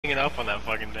Hanging up on that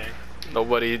fucking thing.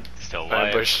 Nobody Still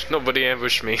alive. Nobody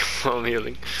ambushed me while I'm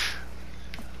healing.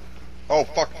 Oh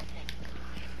fuck!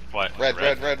 What? Red.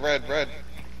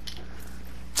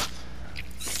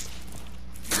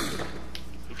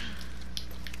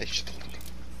 Hey, shit.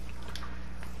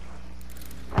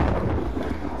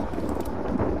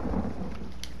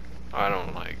 I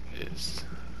don't like this.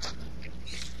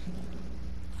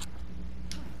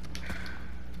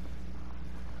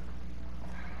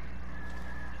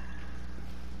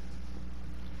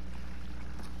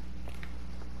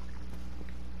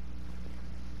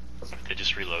 They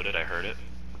just reloaded, I heard it.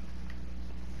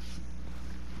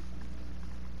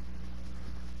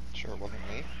 Sure, it wasn't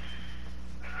me.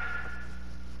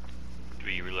 Were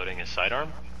you reloading his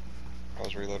sidearm? I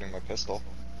was reloading my pistol.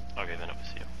 Okay, then it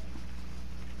was you.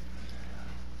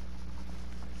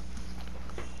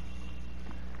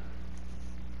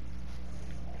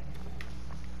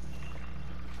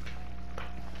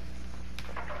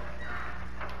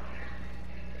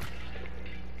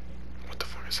 What the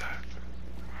fuck is that?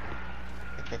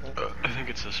 I think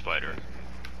it's a spider.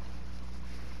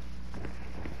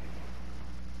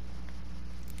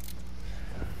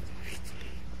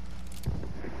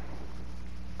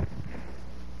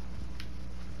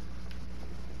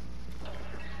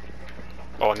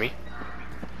 Oh, on me.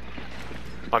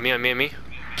 On me.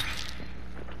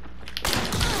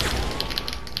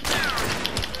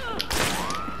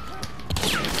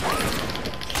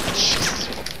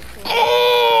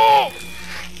 Oh!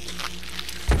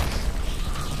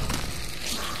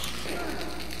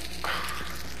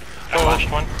 I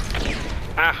flashed one.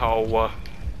 Ow.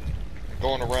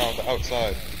 Going around the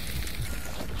outside.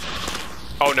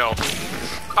 Oh no.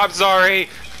 I'm sorry.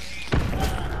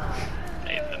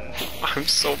 Nathan. I'm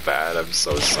so bad. I'm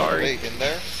so sorry. Wait, in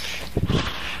there?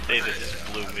 Nathan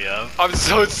just blew me up. I'm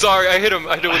so sorry. I hit him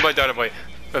with my dynamite.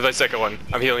 That's my second one.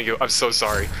 I'm healing you. I'm so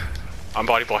sorry. I'm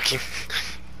body blocking.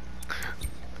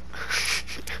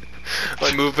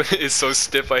 My movement is so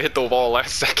stiff. I hit the wall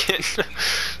last second.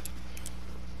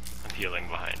 I'm healing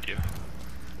behind you.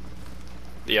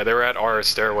 Yeah, they were at our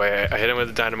stairway. I hit him with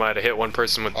the dynamite. I hit one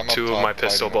person with I'm up two of top my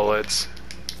pistol fighting them. bullets.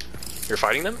 You're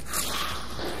fighting them?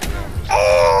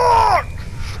 Oh!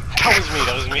 That was me,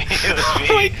 that was me, that was me.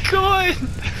 Oh my god!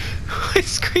 My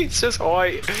screen's just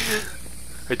white. Are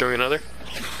you throwing another?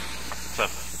 What's up?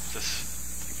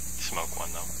 Just smoke one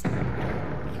though.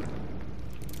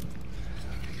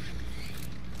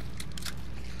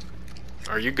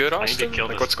 Are you good, Austin? I need to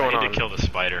kill What's going on? I need to kill the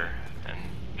spider and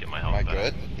get my Am health I back.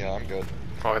 good? Yeah, I'm good.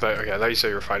 Oh, I thought you said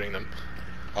you were fighting them.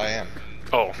 I am.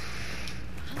 Oh,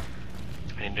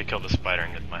 I need to kill the spider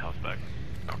and get my health back.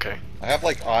 okay. I have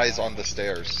like eyes on the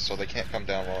stairs, so they can't come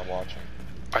down while I'm watching.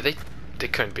 Are they? They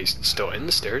couldn't be still in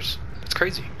the stairs. That's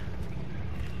crazy.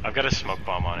 I've got a smoke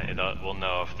bomb on it. We'll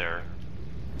know if they're...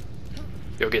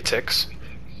 You'll get ticks.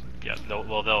 Yeah,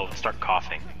 they'll start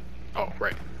coughing. Oh,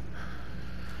 right.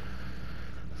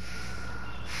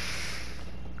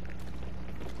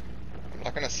 I'm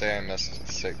not gonna say I missed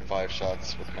 5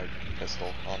 shots with my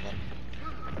pistol on them,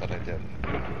 but I did.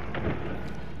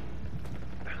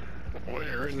 Oh,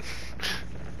 Aaron.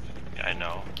 Yeah, I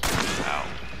know. Ow.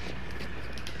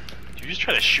 Did you just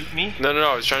try to shoot me? No.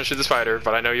 I was trying to shoot the spider,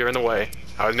 but I know you're in the way.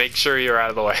 I would make sure you're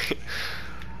out of the way.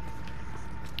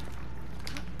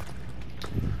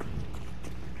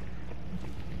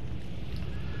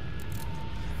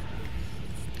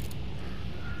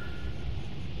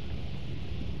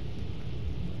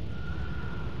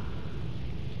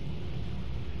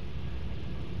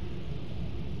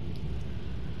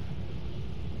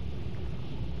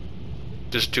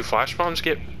 Just do flash bombs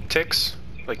get ticks?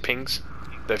 Like pings?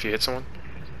 That if you hit someone?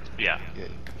 Yeah. Yeah,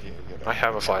 I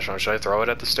have a flash bomb. Should I throw it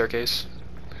at the staircase?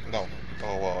 No.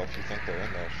 Oh well, if you think they're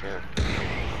in there, sure.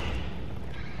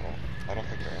 Oh, I don't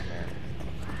think they're in there.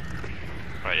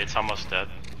 Alright, it's almost dead.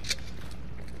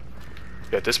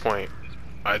 Yeah, at this point,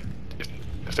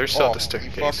 if they're still at the You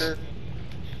staircase. fucker.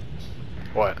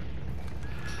 What?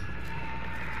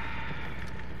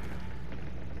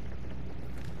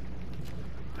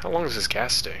 How long does this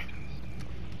gas stay?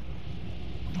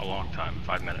 A long time.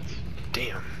 5 minutes.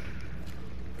 Damn.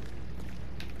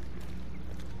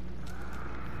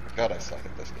 God, I suck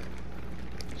at this game.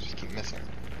 Just keep missing.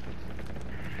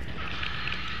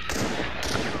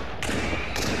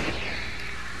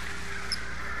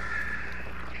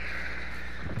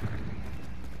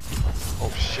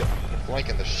 Oh shit, they're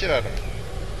flanking the shit out of me.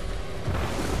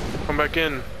 Come back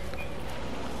in.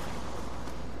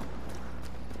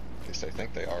 At least I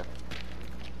think they are.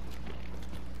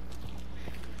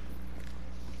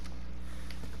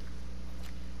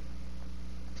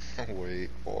 Wait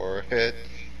for it.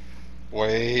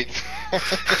 Wait.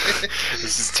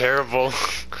 This is terrible.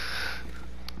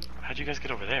 How'd you guys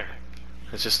get over there?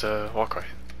 It's just a walkway.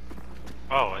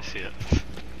 Oh, I see it.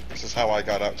 This is how I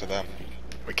got out to them.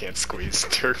 We can't squeeze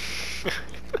through.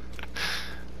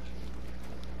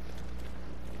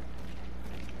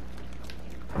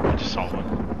 I just saw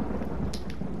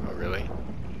one. Oh, really?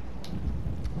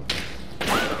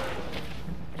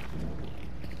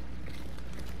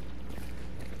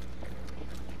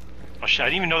 Oh shit, I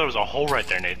didn't even know there was a hole right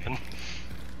there, Nathan.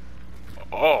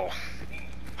 Oh,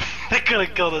 They could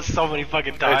have killed us so many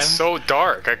fucking times. it's so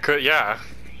dark. I could, yeah.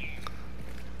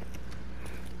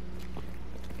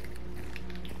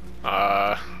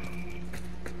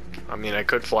 I mean, I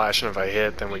could flash, and if I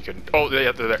hit, then we could. Oh,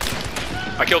 yeah, they're there.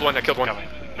 I killed one. Coming.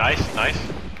 Nice, nice.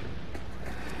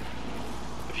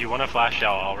 If you want to flash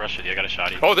out, I'll rush with you. I got a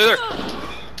shot. Oh, they're there.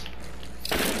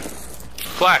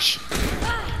 Flash.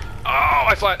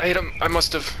 Oh, I hit him. I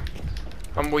must have.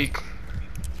 I'm weak.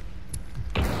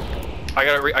 I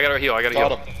gotta heal. I gotta Got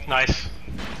heal. him. Nice.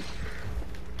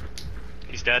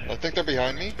 He's dead. I think they're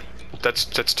behind me. That's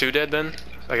two dead then.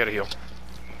 I gotta heal.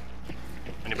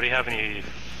 Anybody have any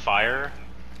fire?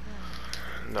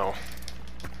 No.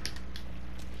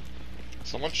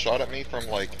 Someone shot at me from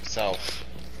like south.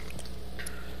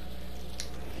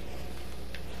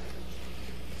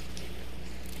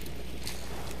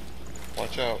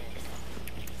 Watch out.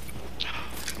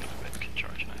 Medkit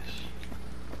charge, nice.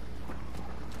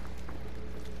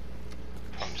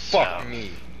 From Fuck south. me.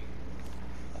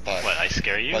 I thought, What, I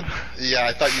scare you? but, yeah,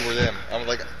 I thought you were them. I was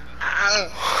like,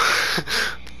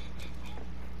 ah.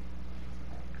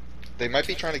 They might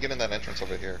be trying to get in that entrance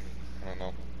over here. I don't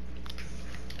know.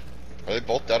 Are they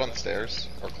both dead on the stairs?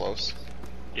 Or close?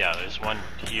 Yeah, there's one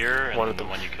here, and One then of the them.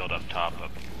 one you killed up top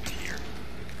up here.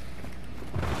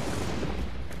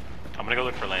 I'm gonna go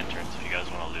look for lanterns if you guys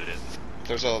want to loot it.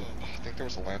 There's a... I think there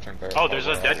was a lantern barrel. Oh, there's a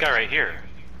where I dead was. guy right here.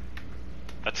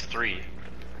 That's 3.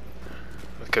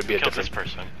 It could be a Killed this different.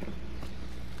 person.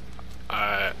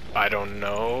 I don't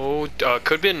know.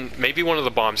 Could been maybe one of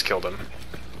the bombs killed him.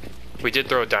 We did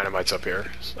throw dynamites up here,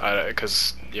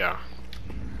 cause yeah,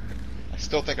 I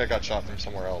still think I got shot from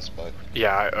somewhere else, but...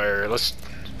 yeah. Or let's.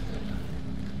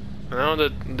 No,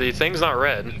 the thing's not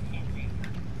red.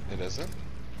 It isn't?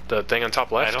 The thing on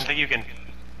top left. I don't think you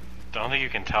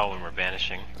can tell when we're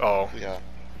vanishing. Oh, Yeah.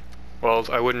 well,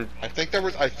 I wouldn't. I think there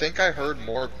was... I think I heard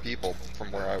more people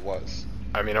from where I was.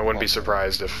 I mean, I wouldn't be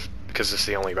surprised if, because it's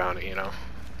the only bounty, you know.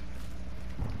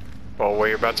 Well,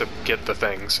 we're about to get the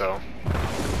thing, so.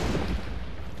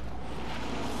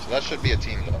 So that should be a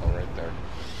team though, right there.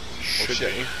 Should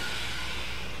shit. be.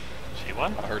 See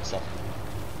one? I heard something.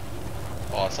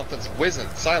 Oh, something's whizzing.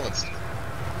 Silenced.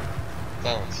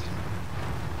 Silenced.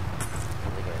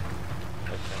 Over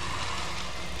there. Okay.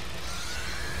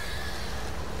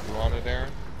 You want it,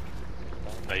 Aaron?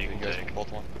 No, you can guys take.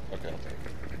 both want? Okay, I'll take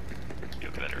it. You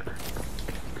have better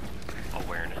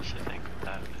awareness, I think, with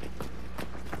that.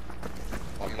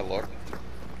 I'm gonna look.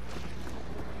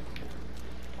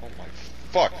 Oh my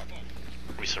fuck.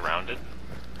 We surrounded.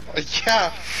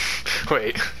 Yeah!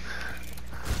 Wait.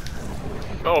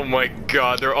 Oh my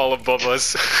God, they're all above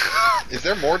us. Is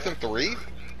there more than 3?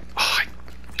 Oh,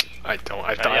 I don't.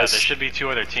 I thought. Yeah, there should be 2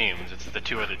 other teams. It's the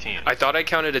 2 other teams. I thought I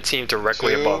counted a team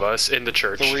directly 2, above us in the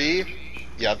church. 3?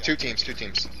 Yeah, 2 teams, 2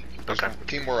 teams. There's Okay. a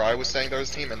team where I was saying there was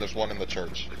a team, and there's one in the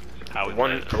church. How we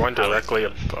One live. directly How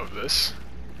we live. above this.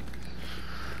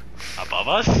 Above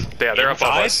us? Yeah, they're above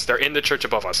Inside? us. They're in the church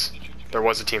above us. There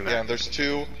was a team Yeah, there. and there's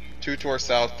 2 to our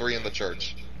south, 3 in the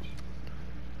church.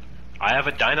 I have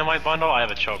a dynamite bundle. I have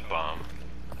a choke bomb.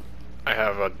 I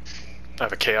have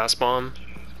a chaos bomb.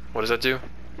 What does that do?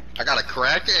 I got a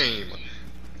crack aim!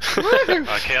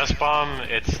 Chaos bomb.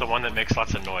 It's the one that makes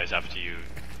lots of noise after you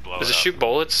blow Does it it up. shoot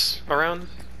bullets around?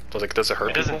 Does it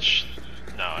hurt It people? doesn't.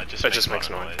 No, it just. It just makes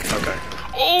a lot noise. of Okay.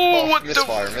 Oh, what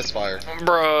misfire, the? misfire.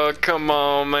 Bruh, come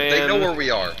on, man. They know where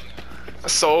we are.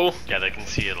 So, Yeah, they can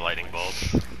see the lightning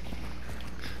bolts.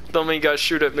 don't make guys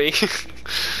shoot at me.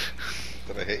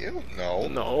 Did I hit you? No.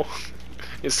 No.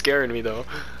 You're scaring me though.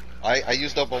 I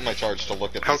used up all my charge to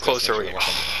look at How these close are we?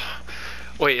 destination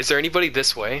weapons. Wait, is there anybody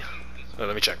this way? Oh,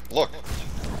 let me check. Look.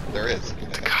 There is.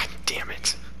 God damn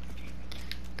it.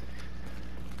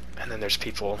 And then there's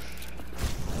people.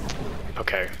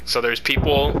 Okay, so there's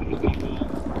people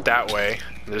that way.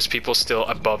 And there's people still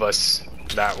above us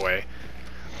that way.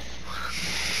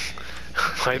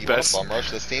 My You best. want to bum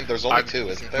rush this team? There's only 2,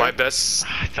 isn't there? My best.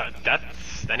 I thought that's.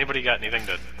 Anybody got anything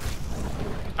to?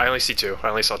 I only see 2. I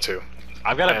only saw 2.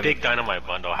 I've got a And- big dynamite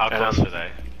bundle. How and, close are they?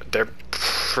 They're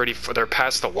pretty. They're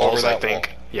past the walls, I that think.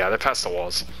 wall. Yeah, they're past the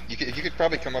walls. You could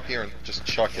probably come up here and just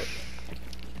chuck it.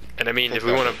 And I mean, Take if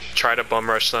we want to coverage. try to bum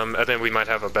rush them, I think we might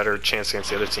have a better chance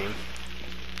against the other team.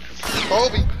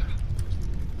 Kobe!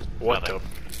 What Nothing.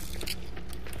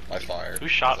 I fired. Who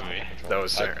shot me? That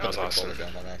was I there. put That was the awesome.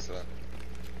 controller down on accident.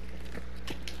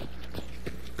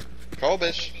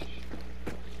 Kobish!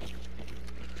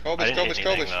 I Kobish, didn't hit Kobish,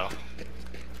 anything, Kobish! though.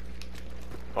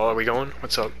 Oh, are we going?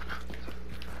 What's up?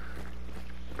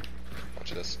 Watch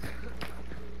this.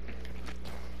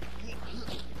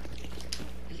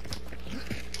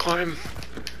 Climb!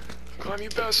 Climb, you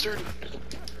bastard! Did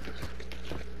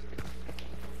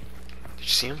you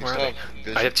see him? You Where are still they? have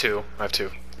vision? I have two. I have two.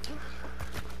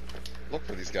 Look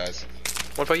for these guys.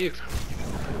 What about you?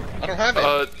 I don't have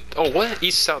it. Oh, what?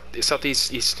 East, south,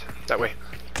 southeast, east. That way.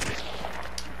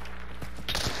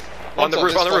 On the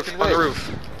roof, this on the roof, fucking on the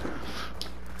roof.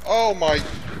 Oh my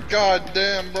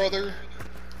goddamn brother.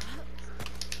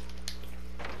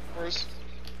 Where's...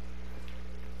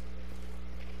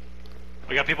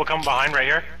 We got people coming behind right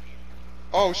here.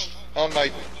 Oh, on my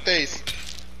face.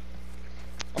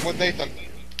 I'm with Nathan.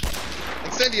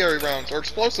 Incendiary rounds or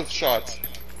explosive shots.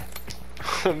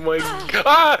 Oh my god.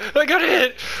 Ah! I got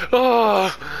hit!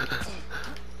 Oh!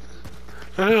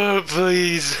 Oh,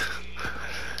 please.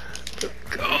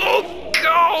 Go!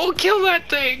 Go! Kill that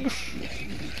thing!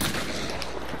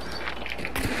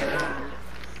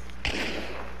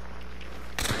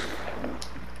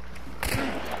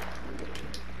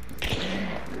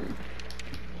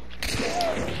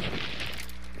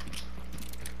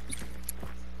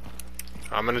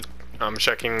 I'm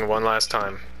checking one last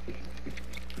time.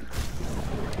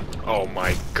 Oh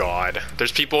my god.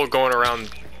 There's people going around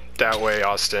that way,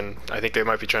 Austin. I think they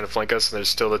might be trying to flank us, and there's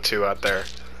still the two out there.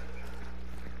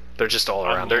 They're just all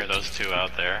I'm around. near They're, those two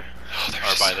out there. Oh, they're Or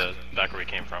just- by the back where we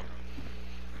came from.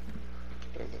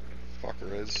 Where the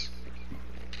fucker is.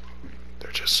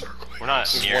 they're just circling. We're not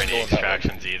There's near one any going that way.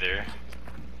 extractions either.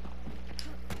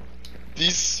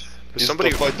 This There's is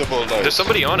somebody- the fight of our lives. There's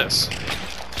somebody on us.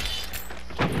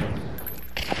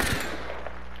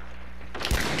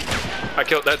 I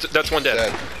killed. That's one dead.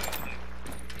 Dead.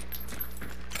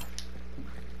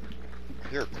 I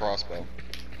hear a crossbow.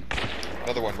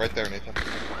 Another one right there, Nathan.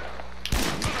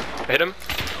 I hit him.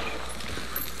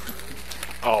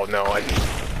 Oh no!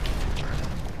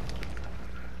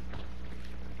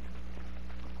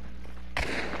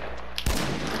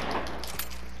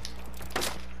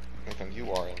 Nathan,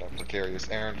 you are in a precarious.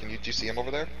 Aaron, do you see him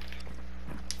over there?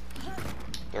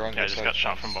 They're on Yeah, I your just side. got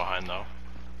shot from behind though.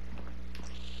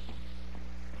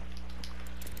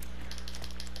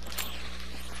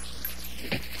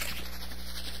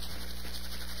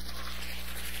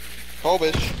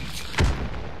 Kobish!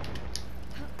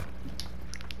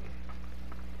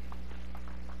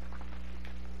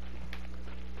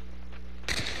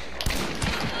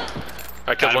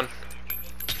 I killed Got him. one.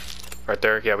 Right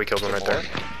there. Yeah, we killed one right there.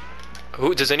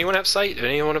 Who? Does anyone have sight? Did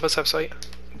any one of us have sight?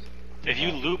 If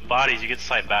you loot bodies, you get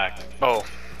sight back. Oh.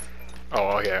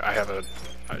 Oh, yeah. I have a.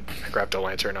 I grabbed a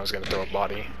lantern. I was gonna throw a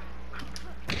body.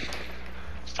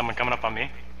 Someone coming up on me.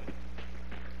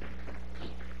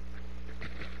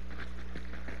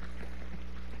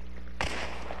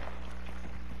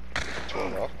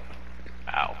 Tore up.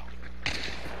 Ow.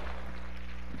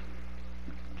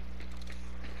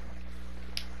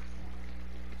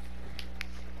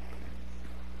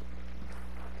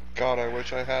 God, I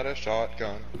wish I had a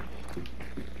shotgun.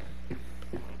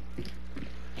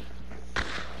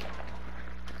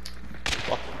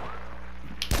 Fuck.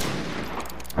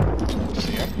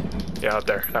 See him? Yeah, out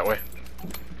there. That way.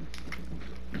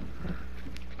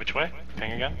 Which way?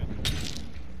 Ping again?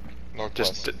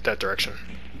 Northwest. Just that direction.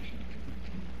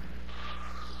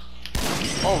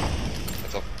 Oh!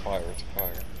 It's a fire, it's a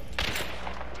fire.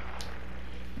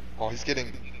 Oh, he's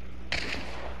getting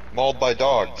mauled by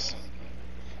dogs.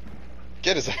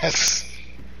 Get his ass!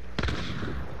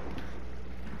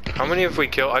 How many have we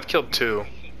killed? I've killed two.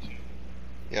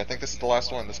 Yeah, I think this is the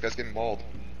last one. This guy's getting mauled.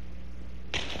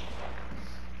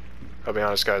 I'll be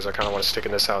honest, guys. I kind of want to stick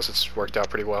in this house. It's worked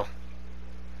out pretty well.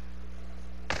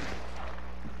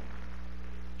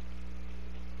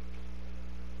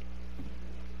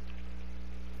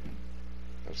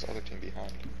 There's the other team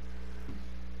behind.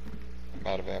 I'm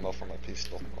out of ammo for my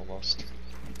pistol, almost.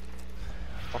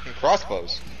 Fucking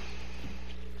crossbows!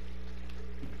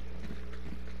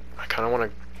 I kind of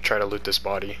want to try to loot this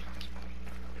body.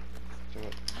 Do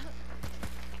it.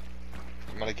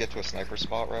 I'm gonna get to a sniper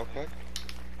spot real quick.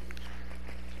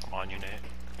 I'm on you, Nate.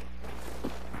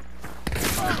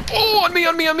 Oh, on me,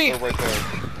 on me, on me! They're right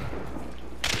there.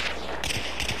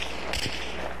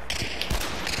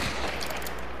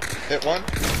 Hit one.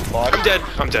 Body. I'm dead.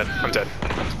 I'm dead. I'm dead.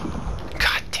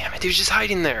 God damn it, he was just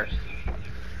hiding there.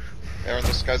 Aaron,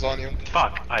 this guy's on you.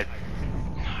 Fuck, I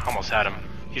almost had him.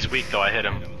 He's weak though, I hit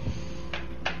him.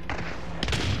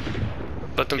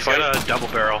 Let them He's fight. got a double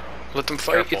barrel. Let them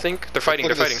fight, Careful. you think? They're fighting,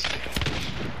 Look they're at fighting.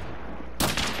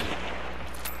 this.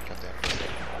 Goddamn.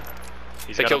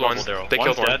 He's They got killed a one. double barrel. They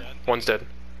One's killed one. dead. One's dead.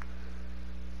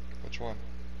 Which one?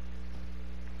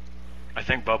 I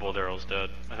think Bubble Daryl's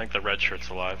dead. I think the red shirt's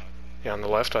alive. Yeah, on the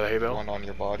left by the hay bale. One on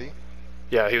your body?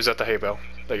 Yeah, he was at the hay bale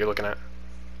that you're looking at.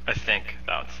 I think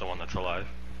that's the one that's alive.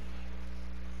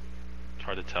 It's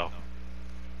hard to tell.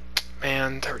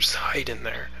 Man, there's hiding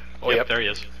there. Oh, Yep, yep. there he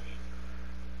is.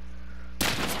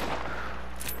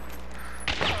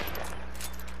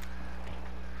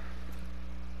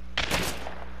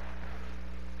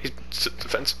 He's at the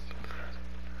fence.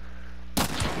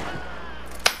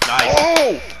 Nice.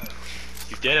 Oh!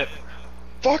 You did it.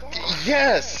 Fuck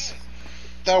yes!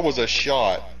 That was a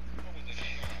shot.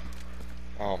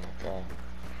 Oh my god.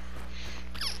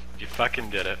 You fucking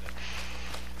did it.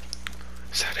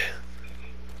 Is that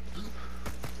it?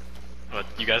 But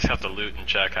you guys have to loot and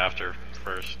check after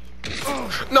first.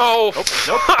 No! Nope.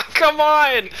 Come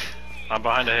on! I'm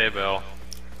behind a hay bale.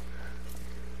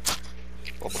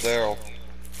 Bubble Daryl.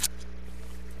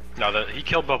 No, he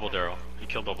killed Bubble Daryl. He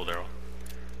killed Bubble Daryl.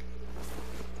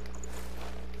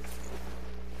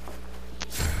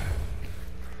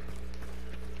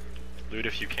 Loot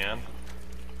if you can.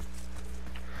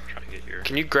 Try to get your.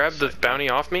 Can you grab the bounty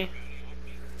off me?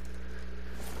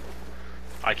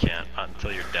 I can't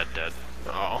until you're dead.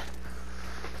 Oh.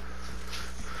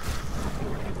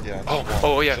 Yeah. Oh, just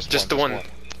oh one. yeah, just the one.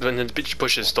 When the bitch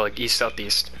pushes to like east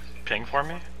southeast. Ping for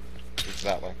me. It's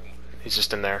that way. He's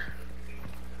just in there.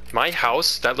 My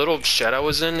house, that little shed I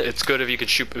was in, it's good if you could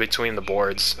shoot between the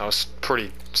boards. I was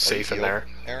pretty safe in Healed, there.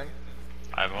 Aaron?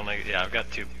 I've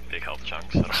got 2 big health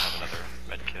chunks. I don't have another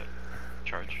med kit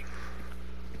charge.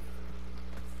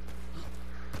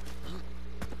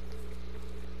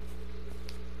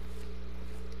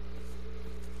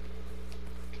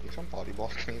 Can you come body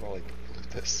block me while I loot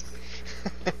this?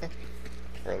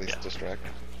 Or at least Yeah. distract.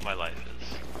 My life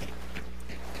is.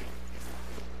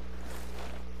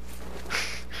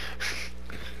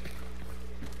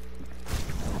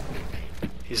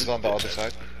 He's on the other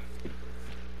side.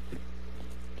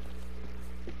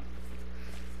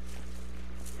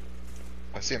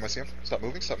 I see him, I see him. Stop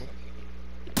moving, stop moving.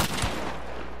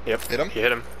 Yep. Hit him? He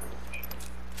hit him.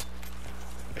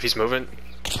 If he's moving, In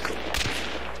the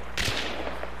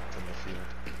field.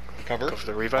 Cover. go for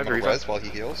the revive. I'm gonna Revive. res while he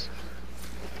heals.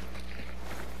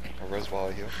 I'll res while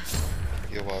I heal.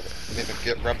 Heal while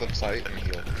Nathan, grab the sight and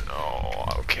heal. Oh,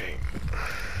 okay.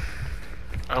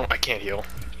 I can't heal.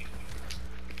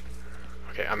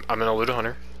 Okay, I'm gonna loot a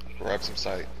hunter. Grab some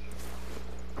sight.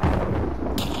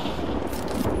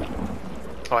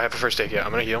 Oh, I have a first aid. Yeah,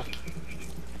 I'm gonna heal.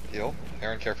 Heal.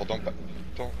 Aaron, careful, don't.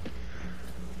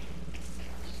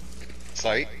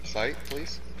 Sight,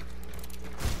 please.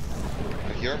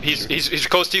 I hear him. Shoot. He's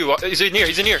close to you. He's in here.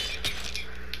 He's in here.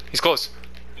 He's close.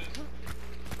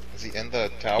 Is he in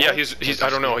the tower? Yeah, he's. I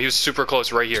don't know. He was super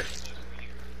close, right here.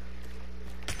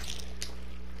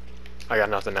 I got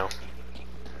nothing now.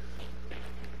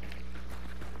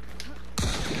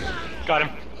 Got him.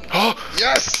 Oh,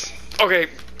 Yes! okay.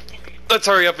 Let's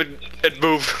hurry up and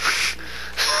move.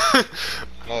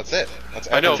 No, that's it.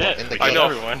 That's I know. everyone That's it. in the We I game. know.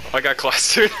 everyone. I got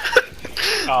clustered.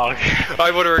 Oh, okay.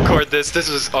 I want to record this. This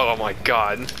was. Oh my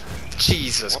god.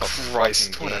 Jesus What a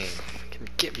Christ. fucking What a game. fucking.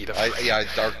 Get me the. Yeah, I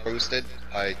dark boosted.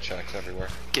 I checked everywhere.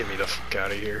 Get me the fuck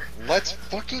out of here. Let's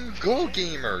fucking go,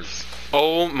 gamers!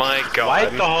 Oh my Wipe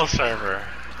god. the whole server.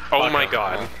 Oh Fuck my 'em.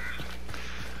 god.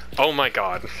 Oh my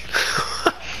god.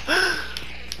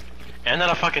 And then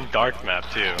a fucking dark map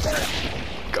too.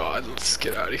 God, let's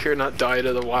get out of here, not die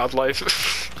to the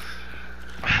wildlife.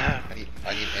 I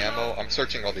need ammo. I'm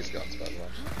searching all these guns, by the way.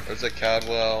 There's a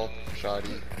Cadwell,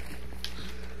 Shoddy.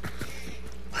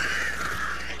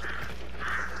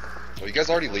 Oh, you guys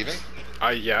already leaving?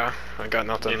 Yeah, I got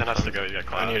nothing. Nathan has to go. You got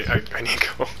class. I need to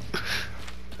go.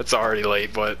 It's already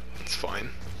late, but it's fine.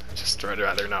 Just I'd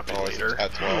rather not be Oh, it's later.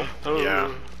 at 12. Oh.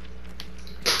 Yeah.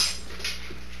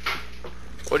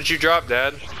 What did you drop,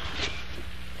 Dad?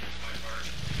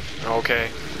 Okay.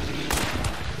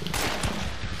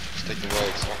 Just take the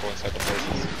roads, don't go inside the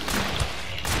places.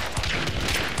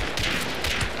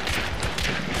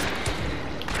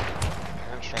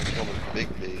 Aaron's trying to kill the big.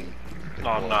 No,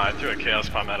 I'm not. I threw a chaos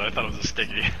bomb at it. I thought it was a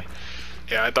sticky.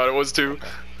 Yeah, I thought it was too.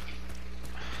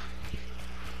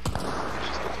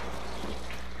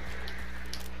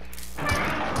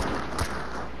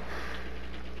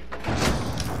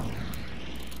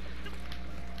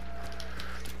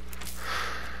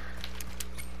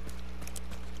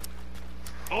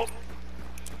 Oh.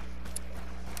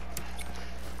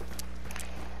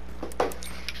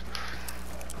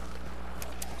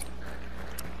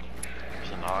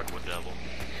 There's an Agua Devil.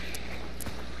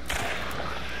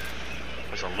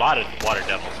 There's a lot of water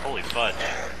devils. Holy fudge.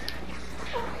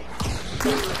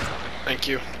 Thank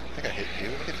you. I think I hit you.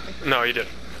 Hit me? No, you did.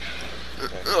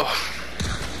 Okay. Ugh.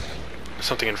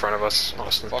 Something in front of us,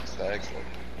 Austin. Fuck stags. Like.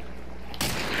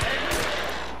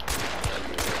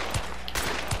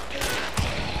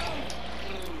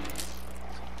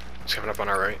 It's coming up on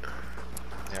our right.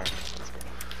 Yeah. Let's go.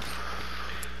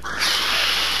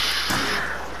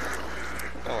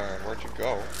 Oh, Aaron, where'd you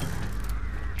go?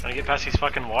 Trying to get past these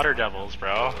fucking water devils,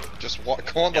 bro. Just go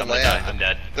on the Yeah, land. I'm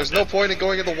dead. There's no point in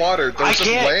going in the water. There's just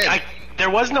land. There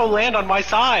was no land on my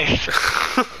side.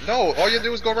 No, all you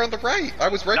do is go around the right. I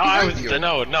was right behind you.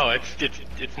 No,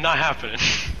 it's not happening.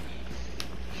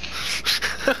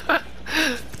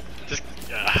 Just,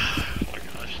 oh my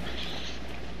gosh.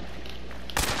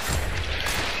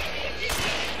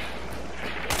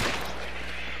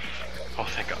 Oh,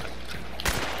 thank God.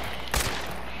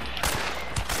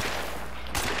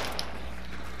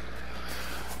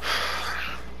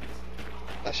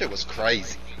 That shit was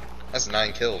crazy. That's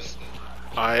 9 kills.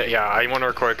 Yeah, I want to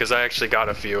record because I actually got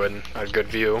a few and a good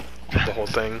view of the whole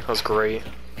thing. That was great.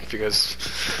 If you guys,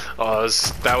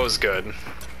 that was good.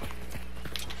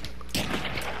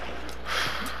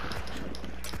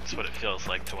 That's what it feels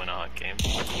like to win a hot game.